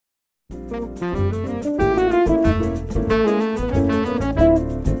Hello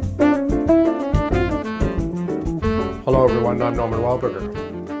everyone, I'm J Wildberger.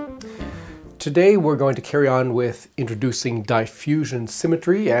 Today we're going to carry on with introducing diffusion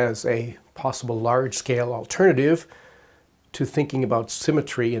symmetry as a possible large-scale alternative to thinking about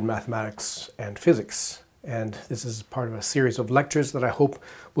symmetry in mathematics and physics. And this is part of a series of lectures that I hope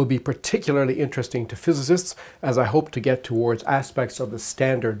will be particularly interesting to physicists, as I hope to get towards aspects of the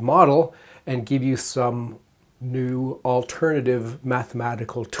standard model and give you some new alternative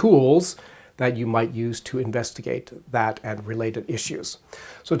mathematical tools that you might use to investigate that and related issues.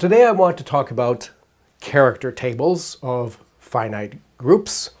 So today I want to talk about character tables of finite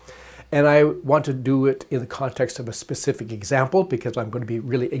groups, and I want to do it in the context of a specific example because I'm going to be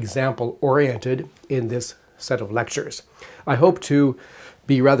really example oriented in this set of lectures. I hope to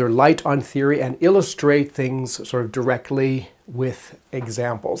be rather light on theory and illustrate things sort of directly with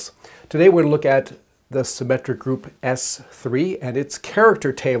examples. Today we're going to look at the symmetric group S3 and its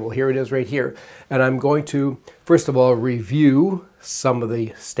character table. Here it is right here. And I'm going to, first of all, review some of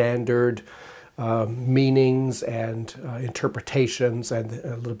the standard meanings and interpretations and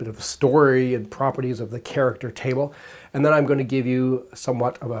a little bit of the story and properties of the character table. And then I'm going to give you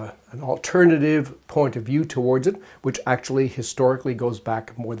somewhat of an alternative point of view towards it, which actually historically goes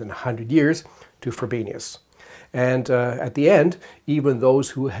back more than 100 years to Frobenius. And at the end, even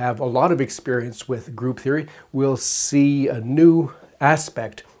those who have a lot of experience with group theory will see a new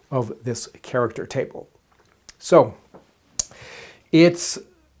aspect of this character table. So it's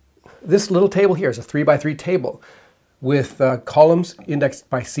this little table here is a 3 by 3 table with columns indexed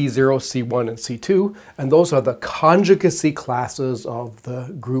by C0, C1, and C2, and those are the conjugacy classes of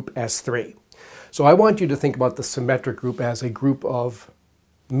the group S3. So I want you to think about the symmetric group as a group of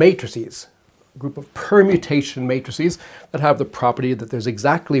matrices, group of permutation matrices that have the property that there's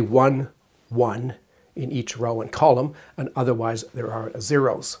exactly one in each row and column, and otherwise there are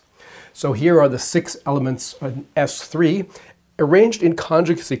zeros. So here are the 6 elements in S3 arranged in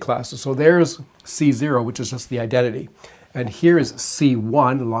conjugacy classes. So there's C0, which is just the identity, and here is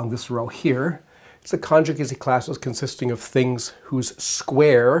C1 along this row here. It's the conjugacy classes consisting of things whose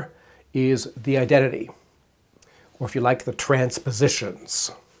square is the identity, or if you like, the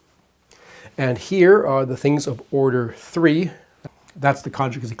transpositions. And here are the things of order 3. That's the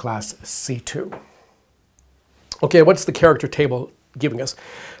conjugacy class C2. Okay, what's the character table giving us?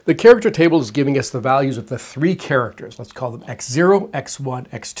 The character table is giving us the values of the 3 characters. Let's call them x0, x1,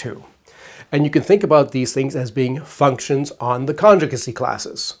 x2. And you can think about these things as being functions on the conjugacy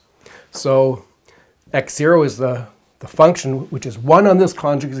classes. So x0 is the function which is 1 on this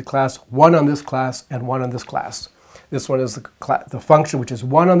conjugacy class, 1 on this class, and 1 on this class. This one is the function which is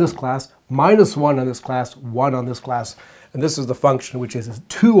 1 on this class, minus 1 on this class, 1 on this class. And this is the function which is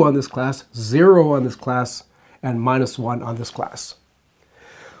 2 on this class, 0 on this class, and minus 1 on this class.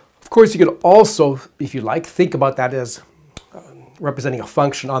 Of course, you can also, if you like, think about that as representing a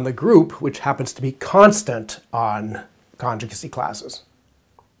function on the group which happens to be constant on conjugacy classes.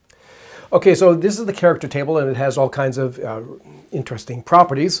 Okay, so this is the character table, and it has all kinds of interesting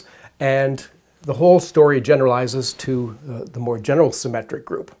properties, and the whole story generalizes to the more general symmetric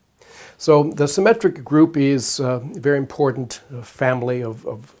group. So the symmetric group is a very important family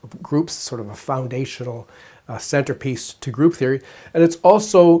of groups, sort of a foundational centerpiece to group theory. And it's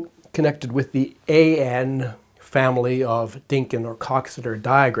also connected with the AN family of Dynkin or Coxeter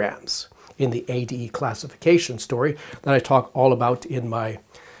diagrams in the ADE classification story that I talk all about in my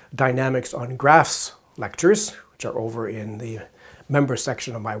Dynamics on Graphs lectures, which are over in the member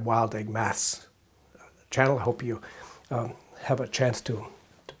section of my Wild Egg Maths channel. I hope you have a chance to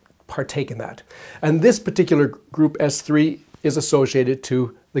partake in that. And this particular group S3 is associated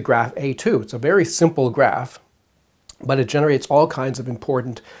to the graph A2. It's a very simple graph, but it generates all kinds of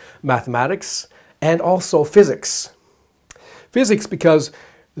important mathematics and also physics. Physics because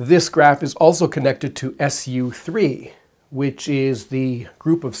this graph is also connected to SU3, which is the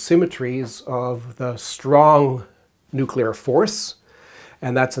group of symmetries of the strong nuclear force.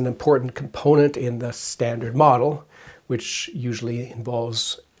 And that's an important component in the standard model, which usually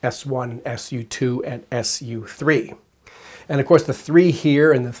involves S1, SU2, and SU3. And of course, the 3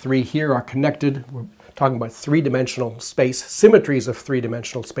 here and the 3 here are connected. We're talking about 3-dimensional space, symmetries of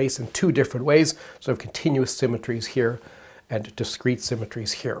 3-dimensional space in 2 different ways. So continuous symmetries here and discrete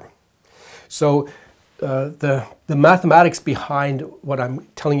symmetries here. So the mathematics behind what I'm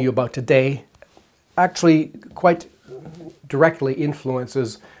telling you about today actually quite directly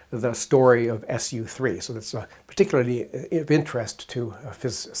influences the story of SU3. So that's particularly of interest to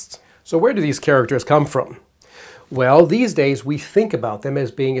physicists. So where do these characters come from? Well, these days we think about them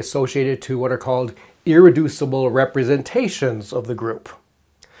as being associated to what are called irreducible representations of the group.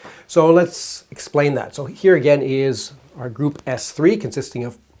 So let's explain that. So here again is our group S3 consisting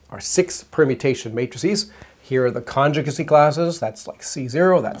of our 6 permutation matrices. Here are the conjugacy classes. That's like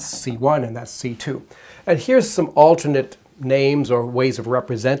C0, that's C1, and that's C2. And here's some alternate names or ways of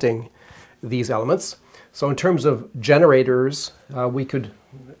representing these elements. So in terms of generators, we could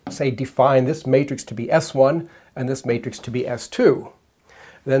say define this matrix to be S1 and this matrix to be S2.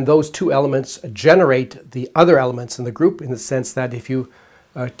 Then those two elements generate the other elements in the group, in the sense that if you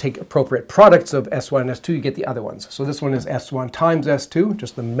take appropriate products of S1 and S2, you get the other ones. So this one is S1 times S2,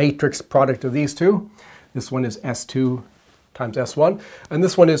 just the matrix product of these two. This one is S2 times S1. And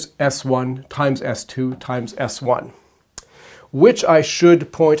this one is S1 times S2 times S1, which I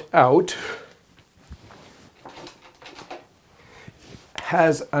should point out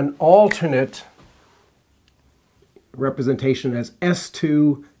has an alternate representation as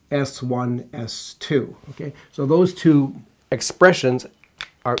S2, S1, S2. Okay, so those two expressions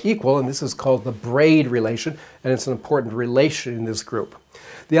are equal, and this is called the braid relation, and it's an important relation in this group.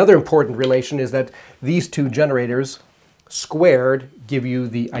 The other important relation is that these two generators squared give you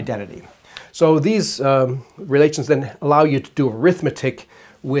the identity. So these relations then allow you to do arithmetic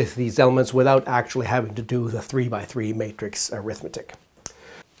with these elements without actually having to do the 3x3 matrix arithmetic.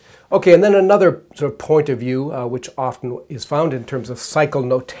 Okay, and then another sort of point of view, which often is found in terms of cycle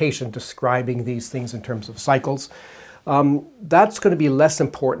notation, describing these things in terms of cycles. That's going to be less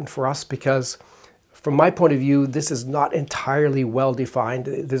important for us because, from my point of view, this is not entirely well defined.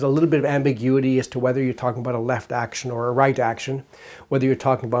 There's a little bit of ambiguity as to whether you're talking about a left action or a right action, whether you're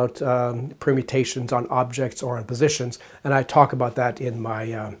talking about permutations on objects or on positions, and I talk about that in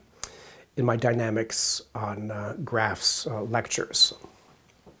my dynamics on graphs lectures.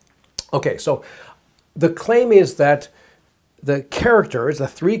 Okay, so the claim is that the characters, the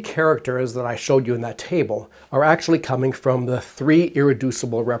 3 characters that I showed you in that table, are actually coming from the 3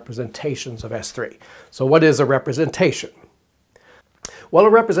 irreducible representations of S3. So what is a representation? Well, a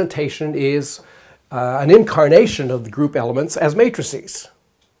representation is an incarnation of the group elements as matrices.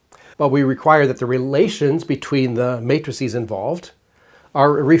 But we require that the relations between the matrices involved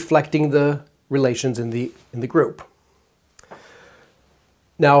are reflecting the relations in the group.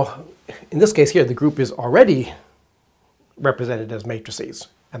 Now, in this case here, the group is already represented as matrices,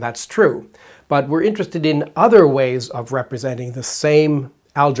 and that's true. But we're interested in other ways of representing the same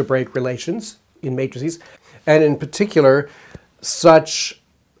algebraic relations in matrices, and in particular, such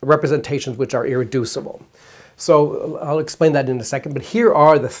representations which are irreducible. So I'll explain that in a second, but here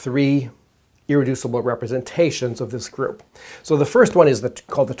are the 3 irreducible representations of this group. So the first one is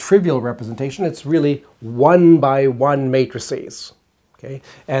called the trivial representation. It's really 1x1 matrices. Okay,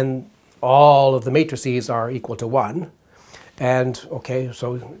 and all of the matrices are equal to 1. And okay,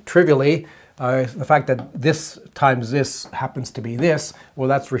 so trivially, the fact that this times this happens to be this, well,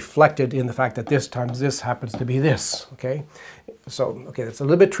 that's reflected in the fact that this times this happens to be this. Okay, so okay, that's a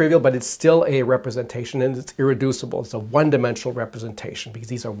little bit trivial, but it's still a representation, and it's irreducible. It's a one-dimensional representation because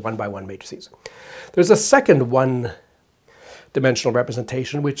these are 1x1 matrices. There's a second one-dimensional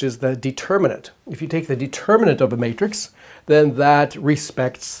representation, which is the determinant. If you take the determinant of a matrix, then that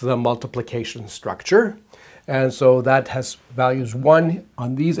respects the multiplication structure. And so that has values 1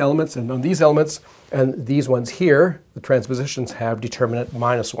 on these elements and on these elements, and these ones here, the transpositions, have determinant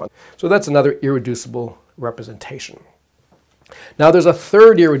 -1. So that's another irreducible representation. Now there's a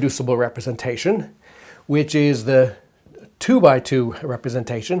third irreducible representation, which is the 2x2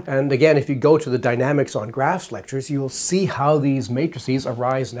 representation. And again, if you go to the dynamics on graphs lectures, you'll see how these matrices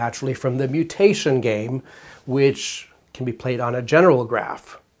arise naturally from the mutation game, which can be played on a general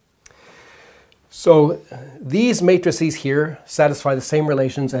graph. So these matrices here satisfy the same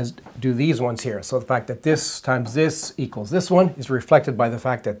relations as do these ones here. So the fact that this times this equals this one is reflected by the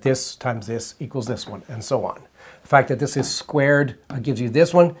fact that this times this equals this one, and so on. The fact that this is squared gives you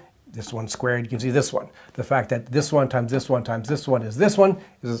this one squared gives you this one. The fact that this one times this one times this one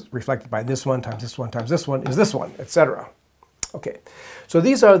is reflected by this one times this one times this one is this one, etc. Okay, so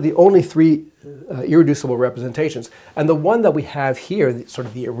these are the only 3 irreducible representations. And the one that we have here, sort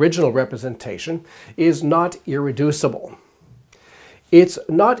of the original representation, is not irreducible. It's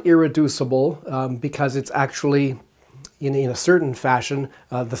not irreducible because it's actually, in a certain fashion,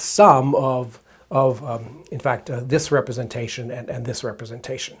 the sum of in fact, this representation and this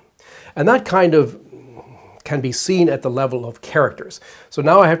representation. And that kind of can be seen at the level of characters. So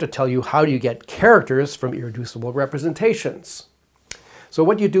now I have to tell you, how do you get characters from irreducible representations? So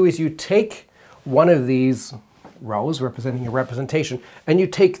what you do is you take one of these rows representing a representation, and you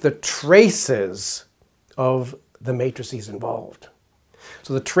take the traces of the matrices involved.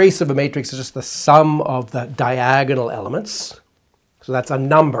 So the trace of a matrix is just the sum of the diagonal elements. So that's a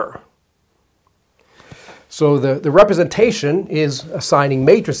number. So the representation is assigning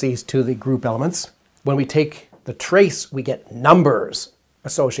matrices to the group elements. When we take the trace, we get numbers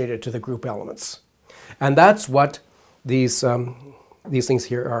associated to the group elements. And that's what these things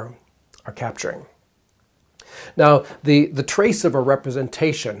here are capturing. Now, the trace of a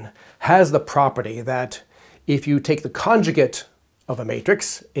representation has the property that if you take the conjugate of a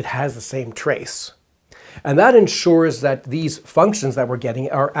matrix, it has the same trace. And that ensures that these functions that we're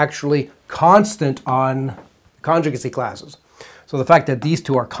getting are actually constant on conjugacy classes. So the fact that these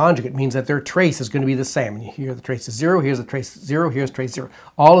two are conjugate means that their trace is going to be the same. And here the trace is 0, here's the trace 0, here's trace 0.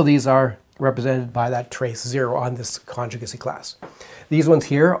 All of these are represented by that trace 0 on this conjugacy class. These ones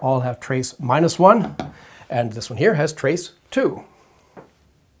here all have trace -1, and this one here has trace 2.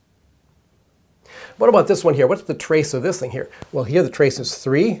 What about this one here? What's the trace of this thing here? Well, here the trace is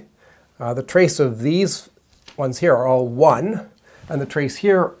 3. The trace of these ones here are all 1, and the trace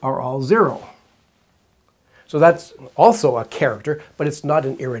here are all 0. So that's also a character, but it's not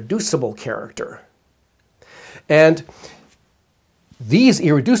an irreducible character. And these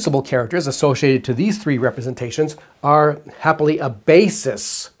irreducible characters associated to these three representations are happily a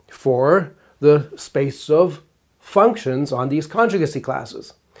basis for the space of functions on these conjugacy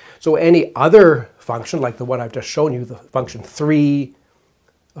classes. So any other function, like the one I've just shown you, the function 3,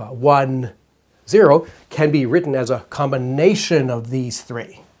 1, 0, can be written as a combination of these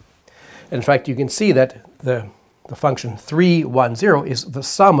three. In fact, you can see that the function 3, 1, 0 is the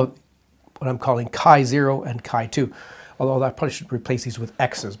sum of what I'm calling chi0 and chi2. Although I probably should replace these with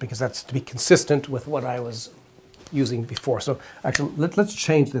x's because that's to be consistent with what I was using before. So actually, let's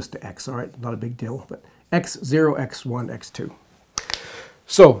change this to x. All right, not a big deal, but x0, x1, x2.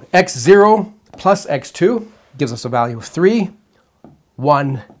 So x0 plus x2 gives us a value of 3,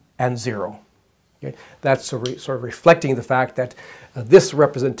 1, and 0. Okay? That's sort of reflecting the fact that this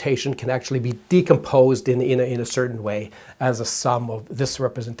representation can actually be decomposed in a certain way as a sum of this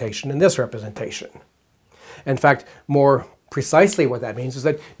representation and this representation. In fact, more precisely what that means is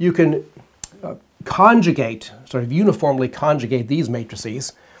that you can conjugate, sort of uniformly conjugate these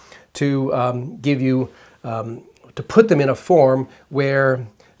matrices to give you, to put them in a form where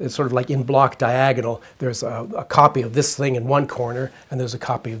it's sort of like in block diagonal, there's a copy of this thing in one corner and there's a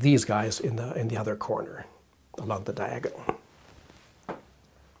copy of these guys in the other corner along the diagonal.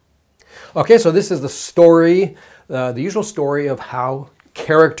 Okay, so this is the story, the usual story of how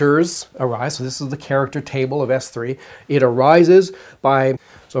characters arise. So this is the character table of S3. It arises by,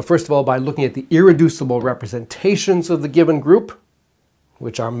 so first of all, by looking at the irreducible representations of the given group,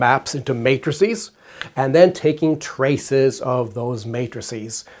 which are maps into matrices, and then taking traces of those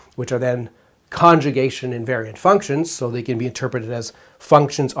matrices, which are then conjugation invariant functions, so they can be interpreted as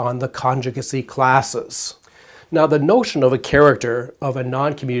functions on the conjugacy classes. Now, the notion of a character of a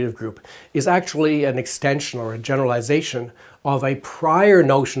non-commutative group is actually an extension or a generalization of a prior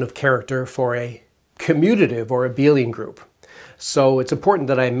notion of character for a commutative or abelian group. So it's important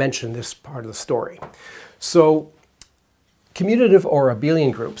that I mention this part of the story. So commutative or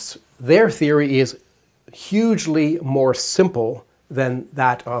abelian groups, their theory is hugely more simple than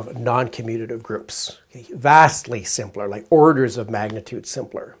that of non-commutative groups. Okay? Vastly simpler, like orders of magnitude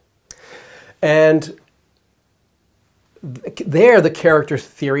simpler. And there, the character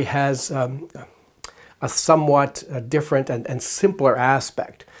theory has a somewhat different and simpler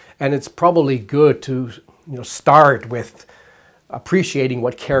aspect. And it's probably good to start with appreciating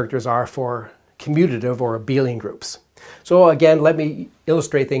what characters are for commutative or abelian groups. So again, let me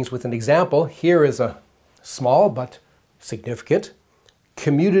illustrate things with an example. Here is a small but significant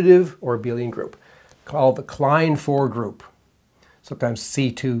commutative or abelian group called the Klein 4 group, sometimes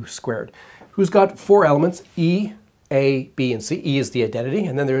C2 squared, who's got 4 elements, E, A, B, and C. E is the identity,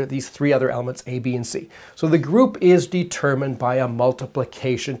 and then there are these 3 other elements, A, B, and C. So the group is determined by a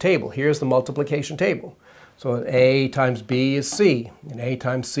multiplication table. Here's the multiplication table. So A times B is C, and A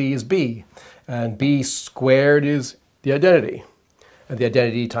times C is B, and B squared is the identity. And the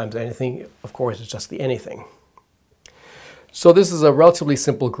identity times anything, of course, is just the anything. So this is a relatively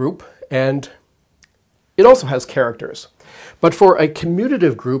simple group, and it also has characters. But for a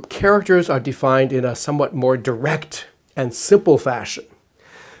commutative group, characters are defined in a somewhat more direct and simple fashion.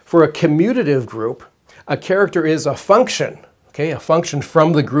 For a commutative group, a character is a function, okay, a function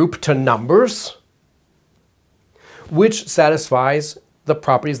from the group to numbers, which satisfies the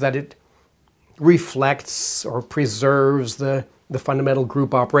properties that it reflects or preserves the fundamental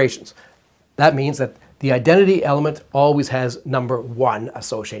group operations. That means that the identity element always has number 1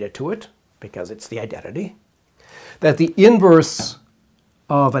 associated to it, because it's the identity. that the inverse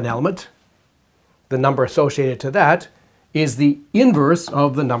of an element, the number associated to that, is the inverse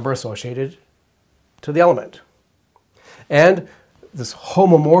of the number associated to the element. And this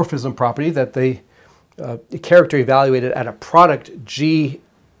homomorphism property that the character evaluated at a product G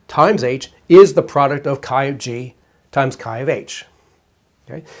times H is the product of chi of G times chi of H.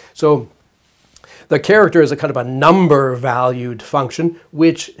 Okay? So the character is a kind of a number-valued function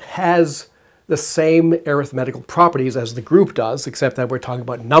which has the same arithmetical properties as the group does, except that we're talking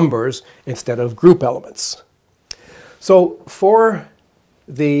about numbers instead of group elements. So for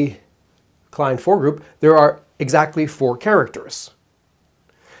the Klein 4 group, there are exactly 4 characters.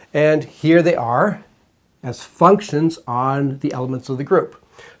 And here they are as functions on the elements of the group.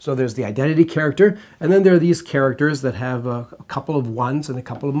 So there's the identity character, and then there are these characters that have a couple of 1s and a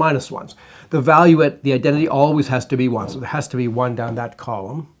couple of -1s. The value at the identity always has to be 1, so there has to be 1 down that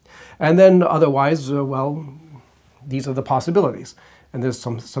column. And then otherwise, well, these are the possibilities. And there's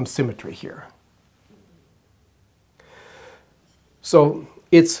some symmetry here. So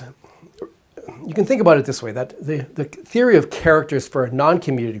you can think about it this way, that the theory of characters for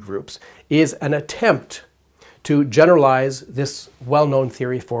non-commutative groups is an attempt to generalize this well-known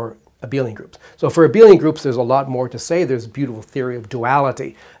theory for abelian groups. So for abelian groups, there's a lot more to say. There's a beautiful theory of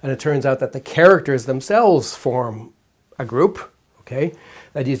duality. And it turns out that the characters themselves form a group. Okay?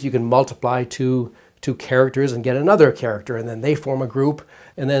 That is, you can multiply two characters and get another character, and then they form a group.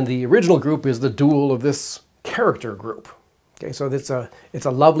 And then the original group is the dual of this character group. Okay, so it's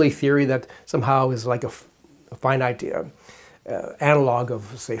a lovely theory that somehow is like a finite analog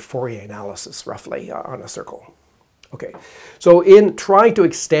of, say, Fourier analysis, roughly, on a circle. Okay, so in trying to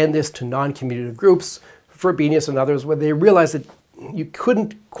extend this to non-commutative groups, Frobenius and others, when they realized that you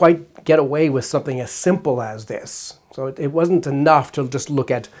couldn't quite get away with something as simple as this. So it wasn't enough to just look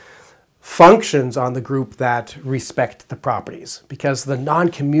at functions on the group that respect the properties, because the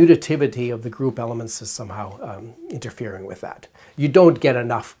non-commutativity of the group elements is somehow interfering with that. You don't get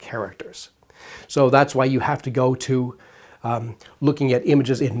enough characters. So that's why you have to go to looking at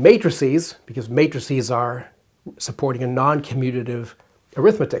images in matrices, because matrices are supporting a non-commutative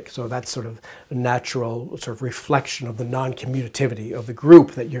arithmetic. So that's sort of a natural sort of reflection of the non-commutativity of the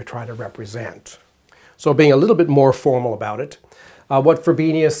group that you're trying to represent. So being a little bit more formal about it, what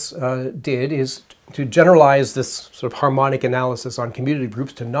Frobenius did is to generalize this sort of harmonic analysis on commutative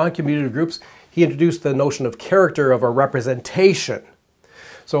groups to non-commutative groups. He introduced the notion of character of a representation.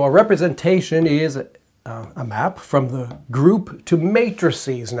 So a representation is a map from the group to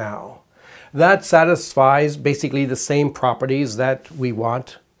matrices now. That satisfies basically the same properties that we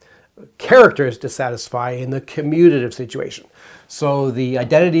want characters to satisfy in the commutative situation. So the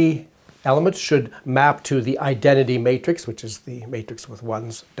identity elements should map to the identity matrix, which is the matrix with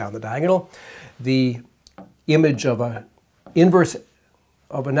 1s down the diagonal. The image of an inverse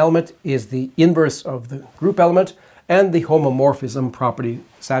of an element is the inverse of the group element, and the homomorphism property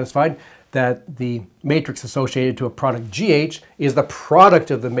satisfied that the matrix associated to a product GH is the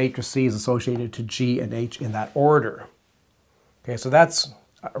product of the matrices associated to G and H in that order. Okay, so that's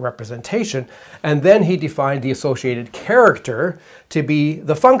a representation. And then he defined the associated character to be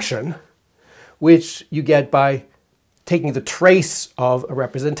the function, which you get by taking the trace of a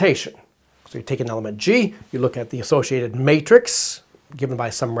representation. So you take an element G, you look at the associated matrix given by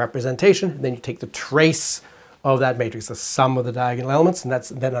some representation, and then you take the trace of that matrix, the sum of the diagonal elements, and that's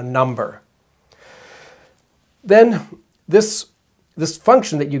then a number. Then this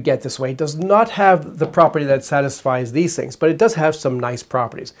function that you get this way does not have the property that satisfies these things, but it does have some nice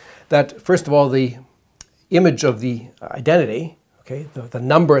properties. That, first of all, the image of the identity, okay, the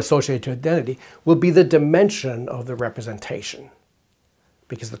number associated to identity, will be the dimension of the representation,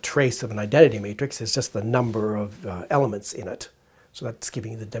 because the trace of an identity matrix is just the number of elements in it. So that's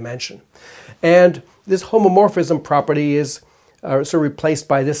giving you the dimension. And this homomorphism property is sort of replaced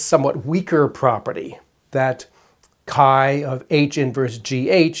by this somewhat weaker property, that chi of H inverse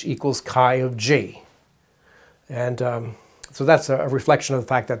GH equals chi of G. And so that's a reflection of the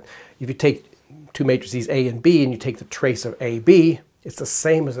fact that if you take two matrices A and B and you take the trace of AB, it's the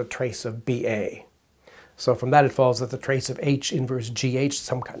same as the trace of BA. So from that it follows that the trace of H inverse GH,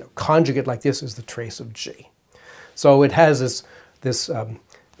 some kind of conjugate like this, is the trace of G. So it has this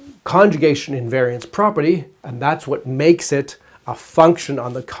conjugation invariance property, and that's what makes it a function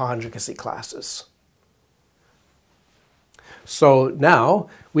on the conjugacy classes. So now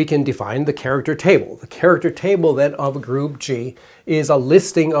we can define the character table. The character table then of a group G is a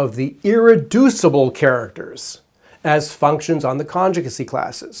listing of the irreducible characters as functions on the conjugacy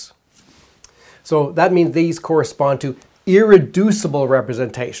classes. So that means these correspond to irreducible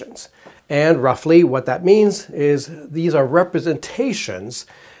representations. And roughly what that means is these are representations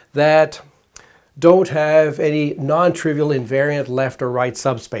that don't have any non-trivial invariant left or right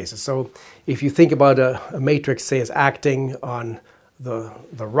subspaces. So if you think about a matrix, say, as acting on the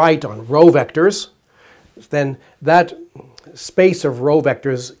right on row vectors, then that space of row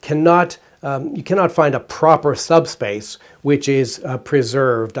vectors cannot, you cannot find a proper subspace which is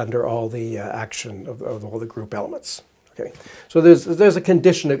preserved under all the action of all the group elements. Okay. So there's a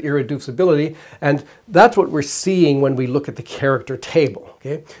condition of irreducibility, and that's what we're seeing when we look at the character table.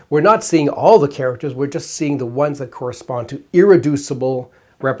 Okay. We're not seeing all the characters, we're just seeing the ones that correspond to irreducible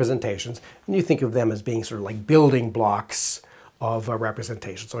representations, and you think of them as being sort of like building blocks of a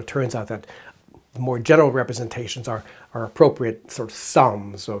representation. So it turns out that the more general representations are appropriate sort of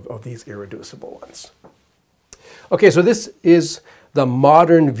sums of these irreducible ones. Okay, so this is the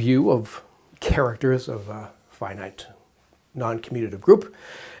modern view of characters of a finite non-commutative group.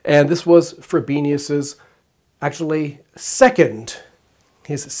 And this was Frobenius's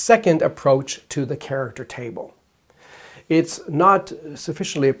his second approach to the character table. It's not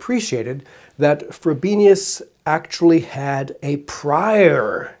sufficiently appreciated that Frobenius actually had a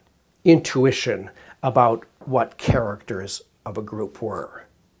prior intuition about what characters of a group were.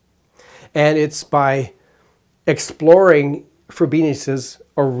 And it's by exploring Frobenius's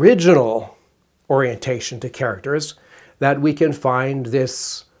original orientation to characters that we can find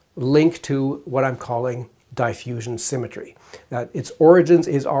this link to what I'm calling diffusion symmetry. That its origins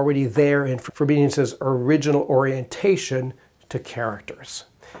is already there in Frobenius's original orientation to characters.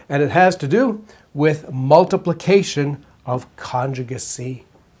 And it has to do with multiplication of conjugacy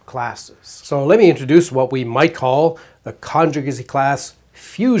classes. So let me introduce what we might call the conjugacy class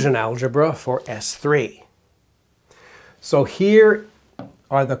fusion algebra for S3. So here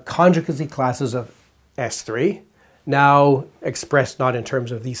are the conjugacy classes of S3, now expressed not in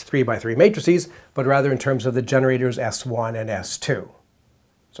terms of these 3 by 3 matrices, but rather in terms of the generators S1 and S2.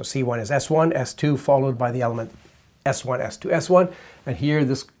 So C1 is S1, S2 followed by the element S1, S2, S1, and here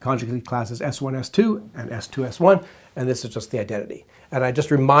this conjugacy class is S1, S2, and S2, S1, and this is just the identity. And I just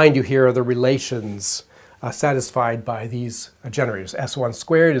remind you here of the relations satisfied by these generators. S1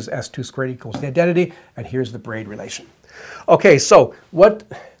 squared is S2 squared equals the identity, and here's the braid relation. Okay, so what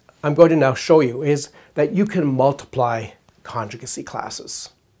I'm going to now show you is that you can multiply conjugacy classes.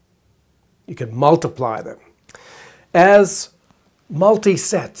 You can multiply them as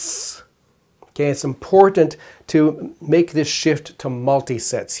multisets. Okay, it's important to make this shift to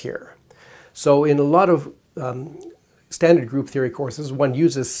multisets here. So in a lot of standard group theory courses, one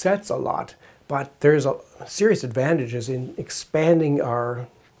uses sets a lot, but there's serious advantages in expanding our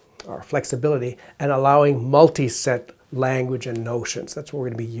flexibility and allowing multi-set language and notions. That's what we're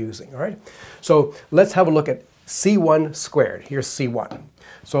going to be using, all right? So let's have a look at C1 squared. Here's C1.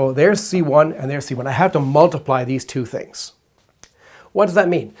 So there's C1 and there's C1. I have to multiply these two things. What does that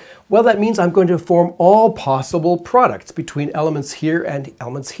mean? Well, that means I'm going to form all possible products between elements here and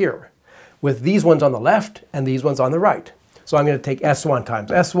elements here, with these ones on the left and these ones on the right. So I'm going to take S1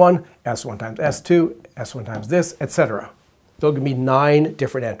 times S1, S1 times S2, S1 times this, etc. There'll be 9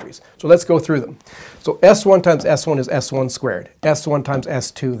 different entries. So let's go through them. So S1 times S1 is S1 squared. S1 times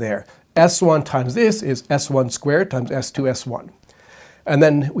S2 there. S1 times this is S1 squared times S2 S1. And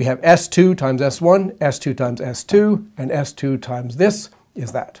then we have S2 times S1, S2 times S2, and S2 times this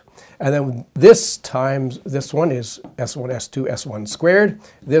is that. And then this times this one is S1, S2, S1 squared.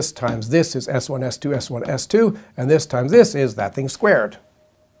 This times this is S1, S2, S1, S2. And this times this is that thing squared.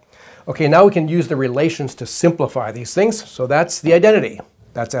 Okay, now we can use the relations to simplify these things. So that's the identity.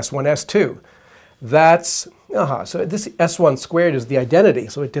 That's S1, S2. That's, so this S1 squared is the identity,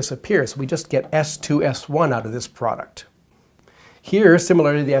 so it disappears. We just get S2, S1 out of this product. Here,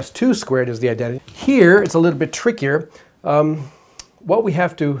 similarly, the S2 squared is the identity. Here, it's a little bit trickier. What we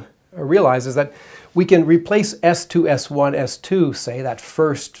have to realize is that we can replace S2, S1, S2, say, that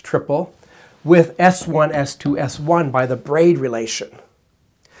first triple, with S1, S2, S1 by the braid relation.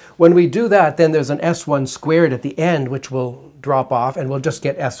 When we do that, then there's an S1 squared at the end, which will drop off, and we'll just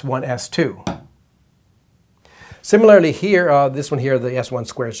get S1, S2. Similarly here, this one here, the S1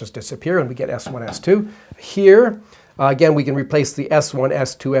 squares just disappear, and we get S1, S2. Here, again, we can replace the S1,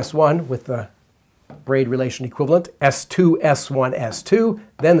 S2, S1 with the braid relation equivalent, S2, S1, S2.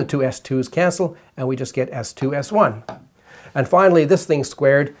 Then the two S2s cancel, and we just get S2, S1. And finally, this thing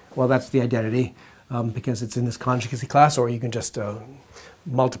squared, well, that's the identity, because it's in this conjugacy class, or you can just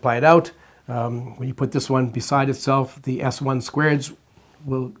multiply it out. When you put this one beside itself, the S1 squareds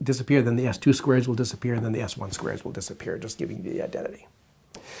will disappear, then the S2 squareds will disappear, and then the S1 squareds will disappear, just giving you the identity.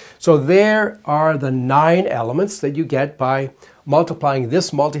 So there are the 9 elements that you get by multiplying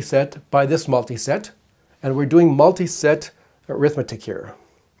this multiset by this multiset. And we're doing multiset arithmetic here.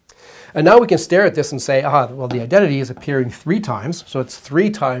 And now we can stare at this and say, well, the identity is appearing 3 times, so it's 3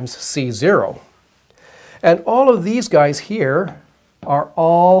 times C0. And all of these guys here are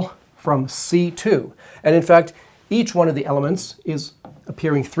all from C2. And in fact, each one of the elements is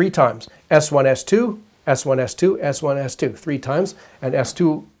appearing 3 times. S1, S2, S1, S2, S1, S2, 3 times, and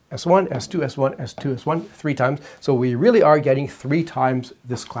S2, S1, S2, S1, S2, S1, 3 times. So we really are getting 3 times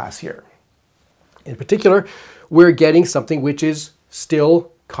this class here. In particular, we're getting something which is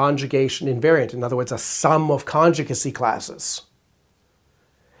still conjugation invariant. In other words, a sum of conjugacy classes.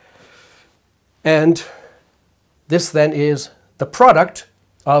 And this then is the product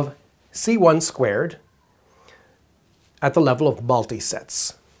of C1 squared at the level of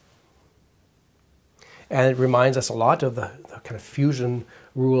multisets. And it reminds us a lot of the kind of fusion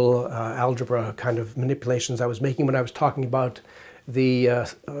rule algebra kind of manipulations I was making when I was talking about the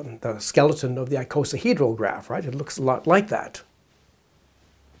skeleton of the icosahedral graph, right? It looks a lot like that.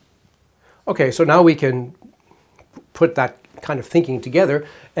 Okay, so now we can put that kind of thinking together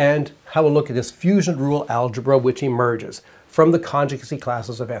and have a look at this fusion rule algebra which emerges from the conjugacy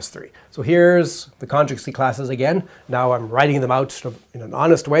classes of S3. So here's the conjugacy classes again. Now I'm writing them out sort of in an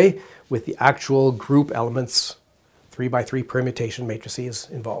honest way with the actual group elements, 3 by 3 permutation matrices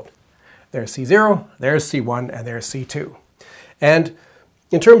involved. There's C0, there's C1, and there's C2. And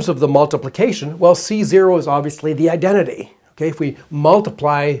in terms of the multiplication, well, C0 is obviously the identity. Okay, if we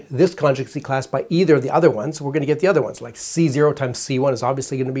multiply this conjugacy class by either of the other ones, we're going to get the other ones. Like C0 times C1 is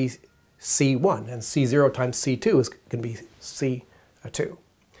obviously going to be C1, and C0 times C2 is going to be C2.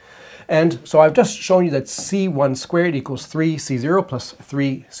 And so I've just shown you that C1 squared equals 3C0 plus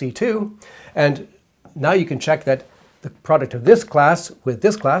 3C2. And now you can check that the product of this class with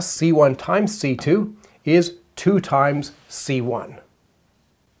this class, C1 times C2, is 2 times C1.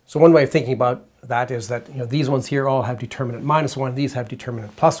 So one way of thinking about that is that these ones here all have determinant -1, these have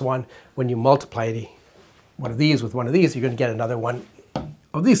determinant +1. When you multiply one of these with one of these, you're going to get another one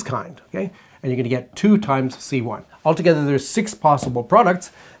of this kind, okay? And you're going to get 2 times C1. Altogether, there's 6 possible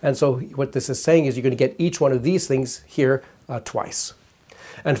products, and so what this is saying is you're going to get each one of these things here twice.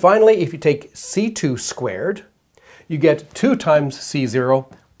 And finally, if you take C2 squared, you get 2 times C0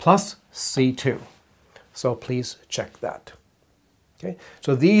 plus C2. So please check that. Okay,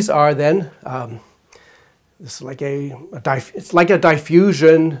 so these are then, this is like it's like a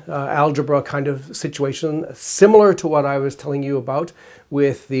diffusion algebra kind of situation, similar to what I was telling you about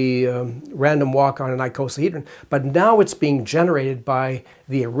with the random walk on an icosahedron, but now it's being generated by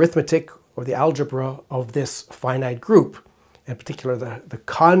the arithmetic or the algebra of this finite group, in particular the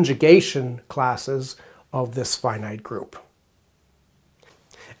conjugation classes of this finite group.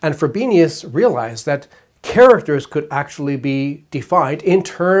 And Frobenius realized that characters could actually be defined in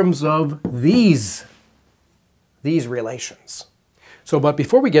terms of these relations. So, but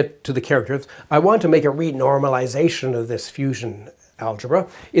before we get to the characters, I want to make a renormalization of this fusion algebra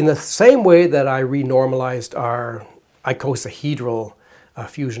in the same way that I renormalized our icosahedral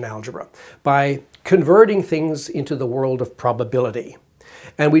fusion algebra, by converting things into the world of probability.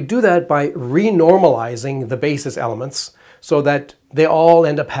 And we do that by renormalizing the basis elements so that they all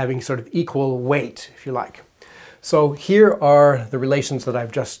end up having sort of equal weight, if you like. So here are the relations that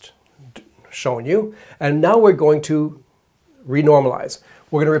I've just shown you. And now we're going to renormalize.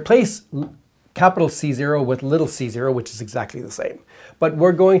 We're going to replace capital C0 with little c0, which is exactly the same. But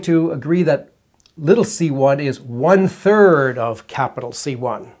we're going to agree that little c1 is 1/3 of capital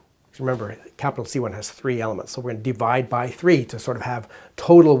C1. Remember, capital C1 has 3 elements, so we're going to divide by 3 to sort of have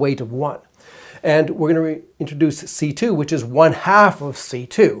total weight of 1. And we're going to introduce C2, which is 1/2 of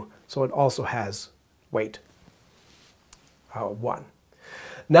C2. So it also has weight 1.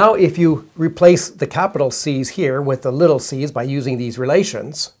 Now, if you replace the capital C's here with the little c's by using these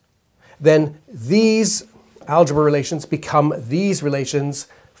relations, then these algebra relations become these relations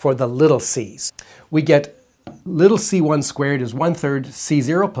for the little c's. We get little c1 squared is 1/3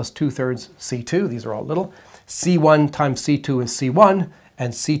 c0 plus 2/3 c2. These are all little. c1 times c2 is c1.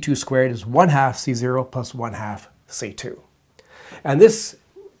 And c2 squared is 1/2 c0 plus 1/2 c2. And this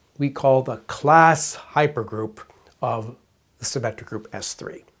we call the class hypergroup of the symmetric group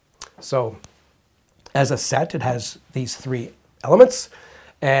S3. So as a set, it has these 3 elements.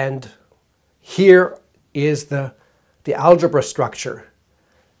 And here is the algebra structure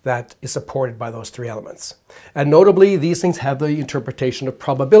that is supported by those 3 elements. And notably, these things have the interpretation of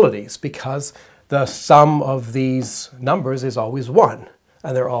probabilities because the sum of these numbers is always 1.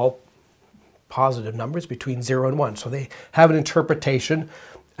 And they're all positive numbers between 0 and 1. So they have an interpretation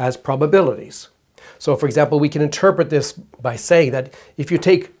as probabilities. So for example, we can interpret this by saying that if you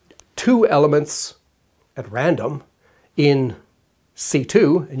take two elements at random in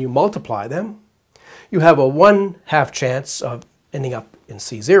C2 and you multiply them, you have a 1/2 chance of ending up in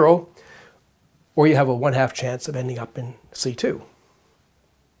C0, or you have a 1/2 chance of ending up in C2.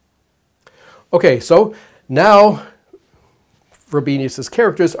 Okay, so now Frobenius's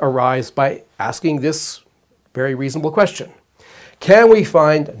characters arise by asking this very reasonable question. Can we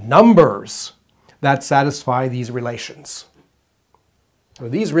find numbers that satisfy these relations? So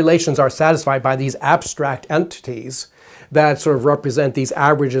these relations are satisfied by these abstract entities that sort of represent these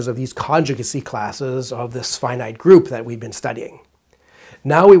averages of these conjugacy classes of this finite group that we've been studying.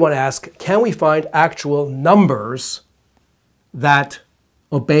 Now we want to ask, can we find actual numbers that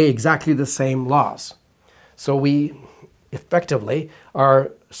obey exactly the same laws? So we effectively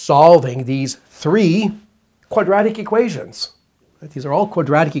are solving these three quadratic equations. These are all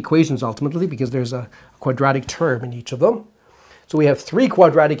quadratic equations ultimately because there's a quadratic term in each of them. So we have three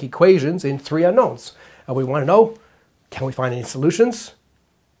quadratic equations in three unknowns. And we want to know, can we find any solutions?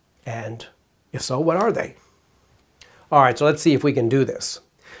 And if so, what are they? All right, so let's see if we can do this.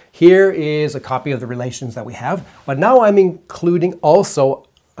 Here is a copy of the relations that we have, but now I'm including also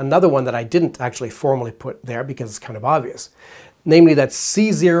another one that I didn't actually formally put there because it's kind of obvious. Namely that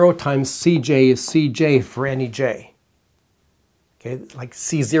C0 times Cj is Cj for any j. Okay, like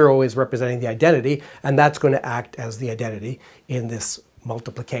C0 is representing the identity, and that's going to act as the identity in this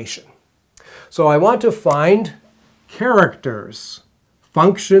multiplication. So I want to find characters,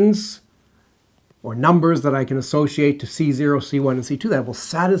 functions, or numbers that I can associate to C0, C1, and C2 that will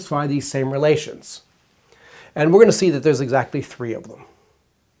satisfy these same relations. And we're going to see that there's exactly three of them.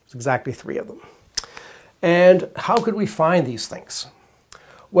 There's exactly three of them. And how could we find these things?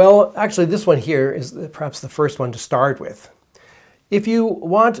 Well, actually this one here is perhaps the first one to start with. If you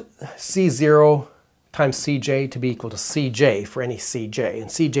want C0 times Cj to be equal to Cj for any Cj, and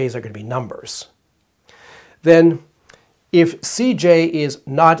Cj's are going to be numbers, then if Cj is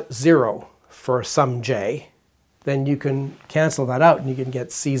not 0 for some j, then you can cancel that out and you can get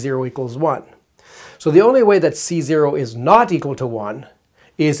C0 equals 1. So the only way that C0 is not equal to 1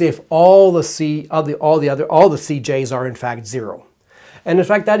 is if all the Cj's are in fact 0. And in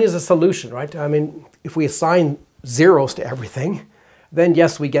fact, that is a solution, right? I mean, if we assign zeros to everything, then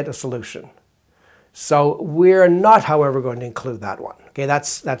yes, we get a solution. So we're not, however, going to include that one. Okay,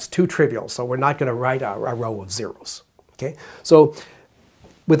 that's too trivial, so we're not going to write a row of zeros. Okay, so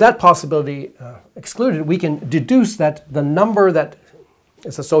with that possibility excluded, we can deduce that the number that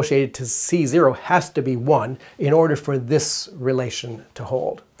is associated to C0 has to be 1 in order for this relation to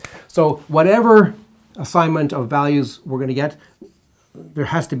hold. So whatever assignment of values we're going to get, there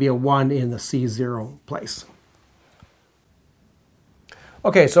has to be a 1 in the C0 place.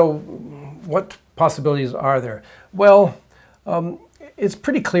 Okay, so what possibilities are there? Well, it's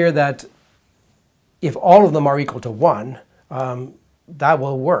pretty clear that if all of them are equal to 1, that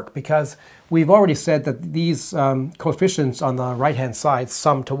will work because we've already said that these coefficients on the right-hand side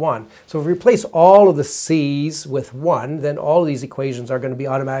sum to 1. So if we replace all of the c's with 1, then all of these equations are going to be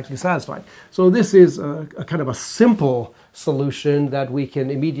automatically satisfied. So this is a kind of a simple solution that we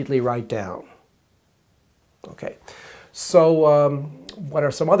can immediately write down. Okay, so what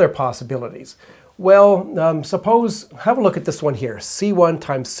are some other possibilities? Well, suppose, have a look at this one here, C1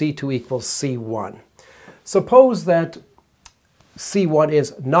 times C2 equals C1. Suppose that C1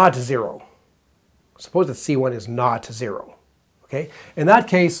 is not 0. Suppose that C1 is not 0. Okay? In that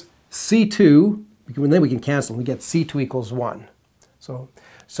case, C2, and then we can cancel, we get C2 equals 1. So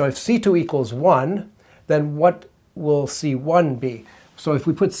if C2 equals 1, then what will C1 be? So if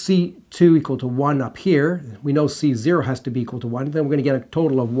we put C2 equal to 1 up here, we know C0 has to be equal to 1, then we're going to get a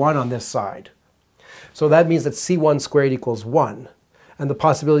total of 1 on this side. So that means that C1 squared equals 1. And the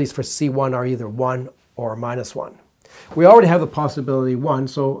possibilities for C1 are either 1 or minus 1. We already have the possibility 1,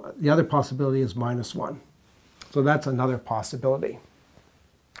 so the other possibility is minus 1. So that's another possibility.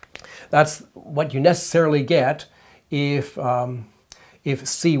 That's what you necessarily get if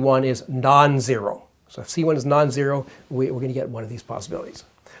C1 is non-zero. So if C1 is non-zero, we're going to get one of these possibilities.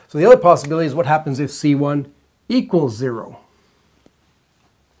 So the other possibility is what happens if C1 equals 0.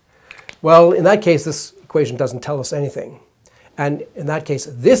 Well, in that case, this equation doesn't tell us anything. And in that case,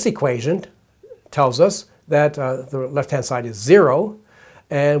 this equation tells us that the left-hand side is 0,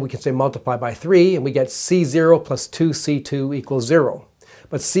 and we can say multiply by 3, and we get C0 plus 2C2 equals 0.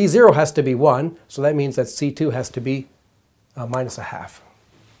 But C0 has to be 1, so that means that C2 has to be minus a half.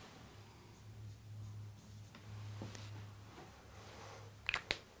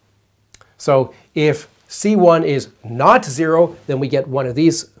 So if C1 is not 0, then we get one of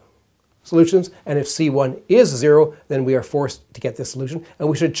these solutions, and if C1 is 0, then we are forced to get this solution. And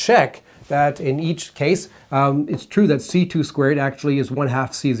we should check that in each case, it's true that C2 squared actually is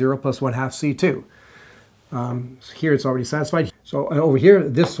 1/2 C0 plus 1/2 C2. So here it's already satisfied. So over here,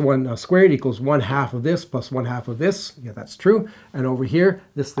 this one squared equals 1/2 of this plus 1/2 of this. Yeah, that's true. And over here,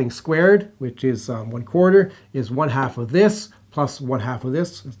 this thing squared, which is 1/4, is 1/2 of this plus 1/2 of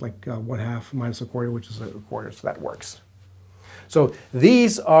this. It's like 1/2 minus 1/4, which is 1/4, so that works. So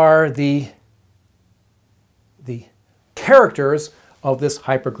these are the characters of this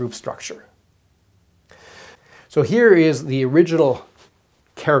hypergroup structure. So here is the original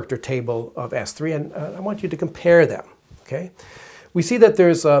character table of S3, and I want you to compare them. Okay, we see that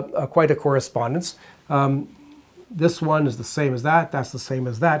there's quite a correspondence. This one is the same as that, that's the same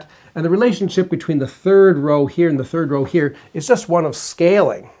as that, and the relationship between the third row here and the third row here is just one of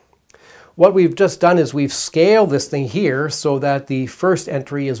scaling. What we've just done is we've scaled this thing here so that the first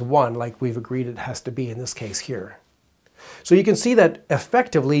entry is 1, like we've agreed it has to be in this case here. So you can see that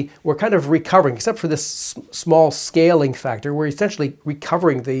effectively we're kind of recovering, except for this small scaling factor, we're essentially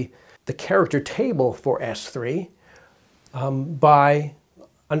recovering the character table for S3 by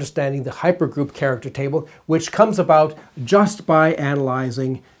understanding the hypergroup character table, which comes about just by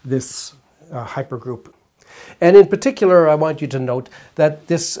analyzing this hypergroup. And in particular, I want you to note that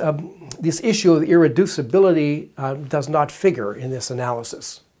this issue of irreducibility does not figure in this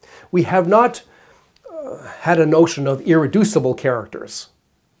analysis. We have not had a notion of irreducible characters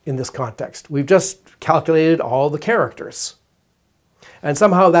in this context. We've just calculated all the characters. And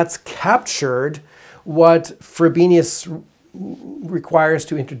somehow that's captured what Frobenius requires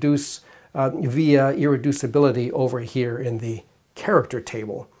to introduce via irreducibility over here in the character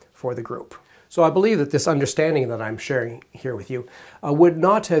table for the group. So I believe that this understanding that I'm sharing here with you would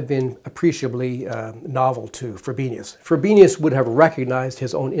not have been appreciably novel to Frobenius. Frobenius would have recognized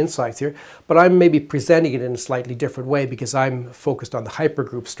his own insights here, but I'm maybe presenting it in a slightly different way because I'm focused on the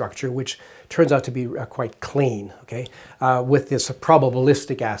hypergroup structure, which turns out to be quite clean, okay, with this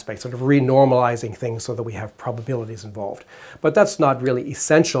probabilistic aspect, sort of renormalizing things so that we have probabilities involved. But that's not really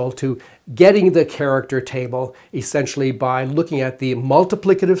essential to getting the character table essentially by looking at the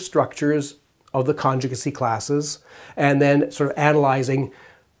multiplicative structures of the conjugacy classes, and then sort of analyzing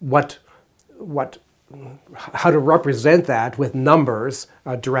how to represent that with numbers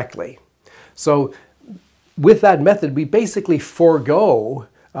directly. So with that method, we basically forego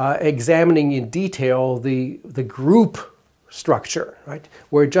examining in detail the group structure, right?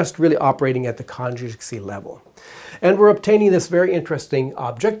 We're just really operating at the conjugacy level. And we're obtaining this very interesting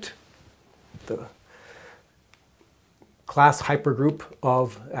object, the class hypergroup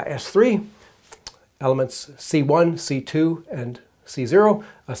of S3, elements C1, C2, and C0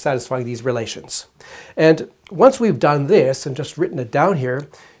 satisfying these relations. And once we've done this and just written it down here,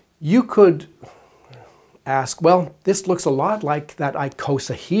 you could ask, well, this looks a lot like that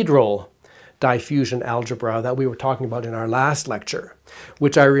icosahedral diffusion algebra that we were talking about in our last lecture,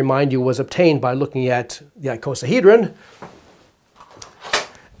 which I remind you was obtained by looking at the icosahedron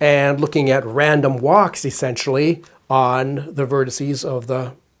and looking at random walks essentially on the vertices of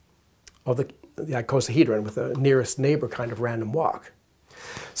the icosahedron with a nearest neighbor kind of random walk.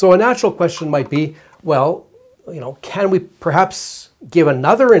 So a natural question might be, well, can we perhaps give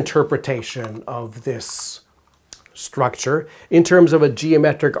another interpretation of this structure in terms of a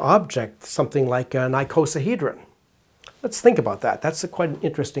geometric object, something like an icosahedron? Let's think about that. That's quite an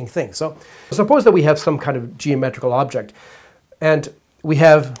interesting thing. So suppose that we have some kind of geometrical object, and we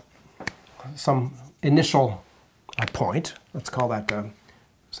have some initial point. Let's call that,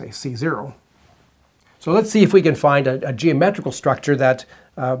 say, C0. So let's see if we can find a geometrical structure that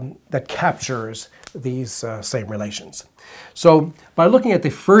captures these same relations. So by looking at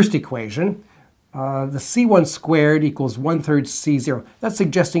the first equation, the C1 squared equals 1/3 C0. That's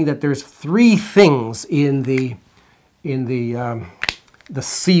suggesting that there's 3 things in the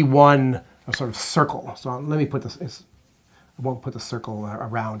C1 sort of circle. So let me put this. I won't put the circle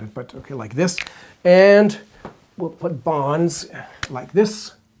around it, but okay, like this, and we'll put bonds like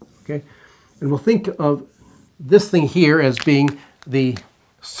this. Okay. And we'll think of this thing here as being the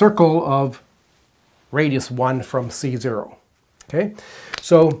circle of radius 1 from C0. Okay?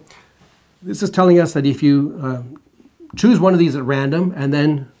 So this is telling us that if you choose one of these at random and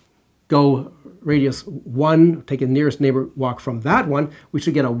then go radius 1, take a nearest neighbor walk from that one, we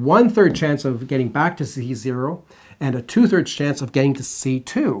should get a 1/3 chance of getting back to C0 and a 2/3 chance of getting to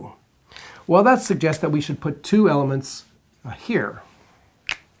C2. Well, that suggests that we should put 2 elements here,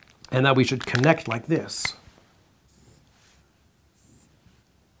 and that we should connect like this.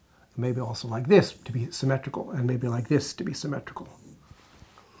 Maybe also like this to be symmetrical, and maybe like this to be symmetrical.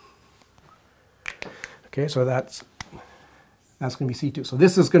 Okay, so that's going to be C2. So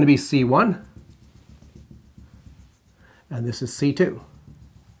this is going to be C1, and this is C2.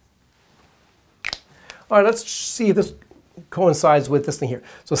 All right, let's see if this coincides with this thing here.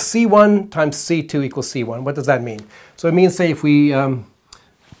 So C1 times C2 equals C1. What does that mean? So it means, say, if we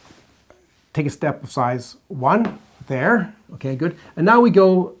take a step of size 1 there. Okay, good. And now we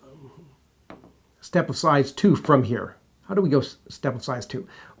go step of size 2 from here. How do we go step of size 2?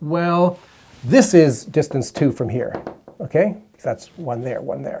 Well, this is distance 2 from here. Okay, that's 1 there,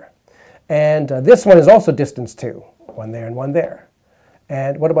 1 there. And this one is also distance 2. 1 there and 1 there.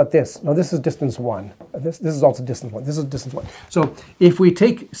 And what about this? No, this is distance 1. This is also distance 1. This is distance 1. So if we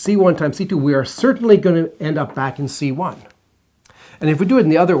take C1 times C2, we are certainly going to end up back in C1. And if we do it in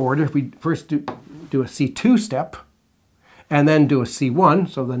the other order, if we first do a C2 step, and then do a C1,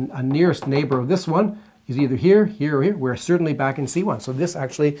 so the nearest neighbor of this one is either here, here, or here, we're certainly back in C1. So this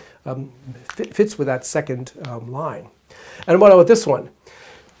actually fits with that second line. And what about this one?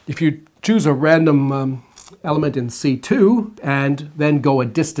 If you choose a random element in C2 and then go a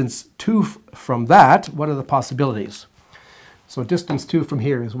distance 2 from that, what are the possibilities? So distance 2 from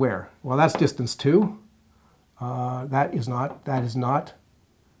here is where? Well, that's distance 2. That is not, that is not,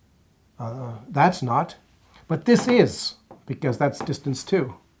 that's not, but this is, because that's distance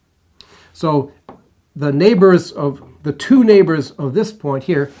 2. So the neighbors of, the two neighbors of this point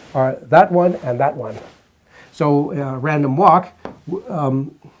here are that one and that one. So random walk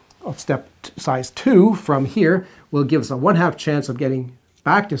of step size 2 from here will give us a 1/2 chance of getting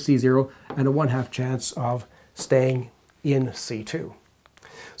back to C0 and a 1/2 chance of staying in C2.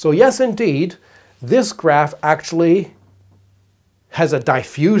 So yes, indeed, this graph actually has a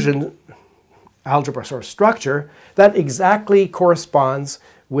diffusion algebra sort of structure that exactly corresponds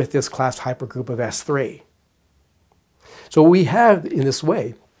with this class hypergroup of S3. So we have, in this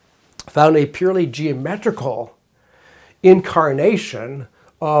way, found a purely geometrical incarnation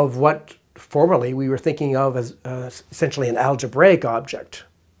of what formerly we were thinking of as essentially an algebraic object.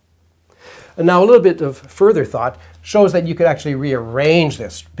 And now a little bit of further thought shows that you could actually rearrange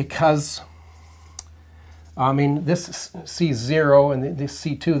this, because I mean, this C0 and this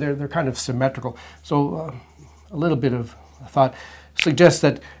C2, they're kind of symmetrical. So a little bit of thought suggests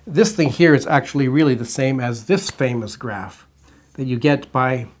that this thing here is actually really the same as this famous graph that you get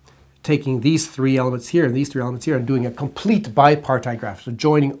by taking these 3 elements here and these 3 elements here and doing a complete bipartite graph. So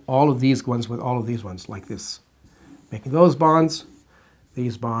joining all of these ones with all of these ones like this. Making those bonds,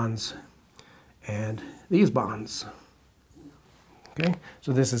 and these bonds. Okay,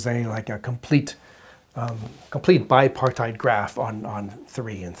 so this is like a complete bipartite graph on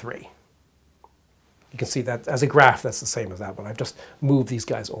 3 and 3. You can see that as a graph, that's the same as that one. I've just moved these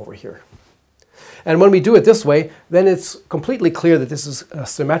guys over here. And when we do it this way, then it's completely clear that this is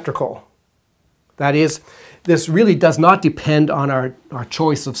symmetrical. That is, this really does not depend on our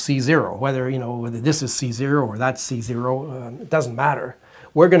choice of C0, whether this is C0 or that's C0, it doesn't matter.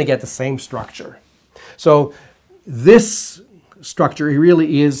 We're going to get the same structure. So this structure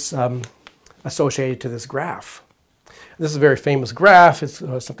really is associated to this graph. This is a very famous graph. It's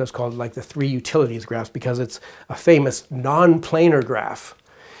sometimes called like the 3 utilities graph because it's a famous non-planar graph.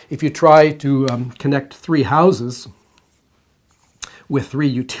 If you try to connect 3 houses with 3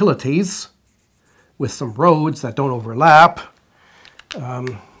 utilities with some roads that don't overlap,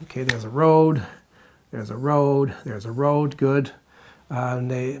 okay, there's a road, there's a road, there's a road, good.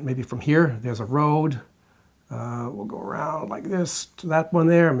 Maybe from here, there's a road. We'll go around like this to that one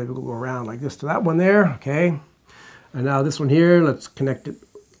there. Maybe we'll go around like this to that one there, okay? And now this one here, let's connect it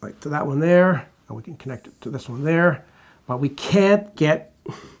like to that one there. And we can connect it to this one there. But we can't get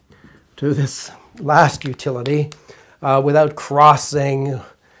to this last utility without crossing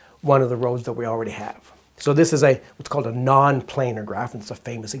one of the roads that we already have. So this is what's called a non-planar graph, and it's a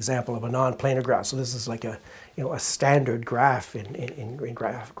famous example of a non-planar graph. So this is like a standard graph in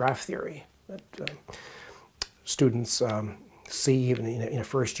graph theory that students see even in a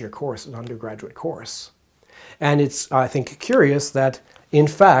first-year course, an undergraduate course. And it's, I think, curious that, in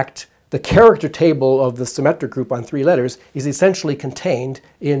fact, the character table of the symmetric group on 3 letters is essentially contained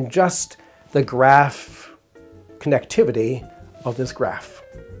in just the graph connectivity of this graph.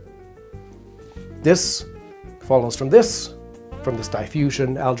 This follows from this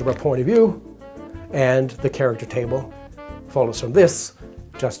diffusion algebra point of view, and the character table follows from this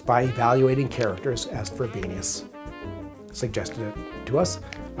just by evaluating characters as Frobenius suggested it to us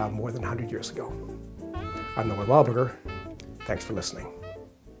more than 100 years ago. I'm J Wildberger. Thanks for listening.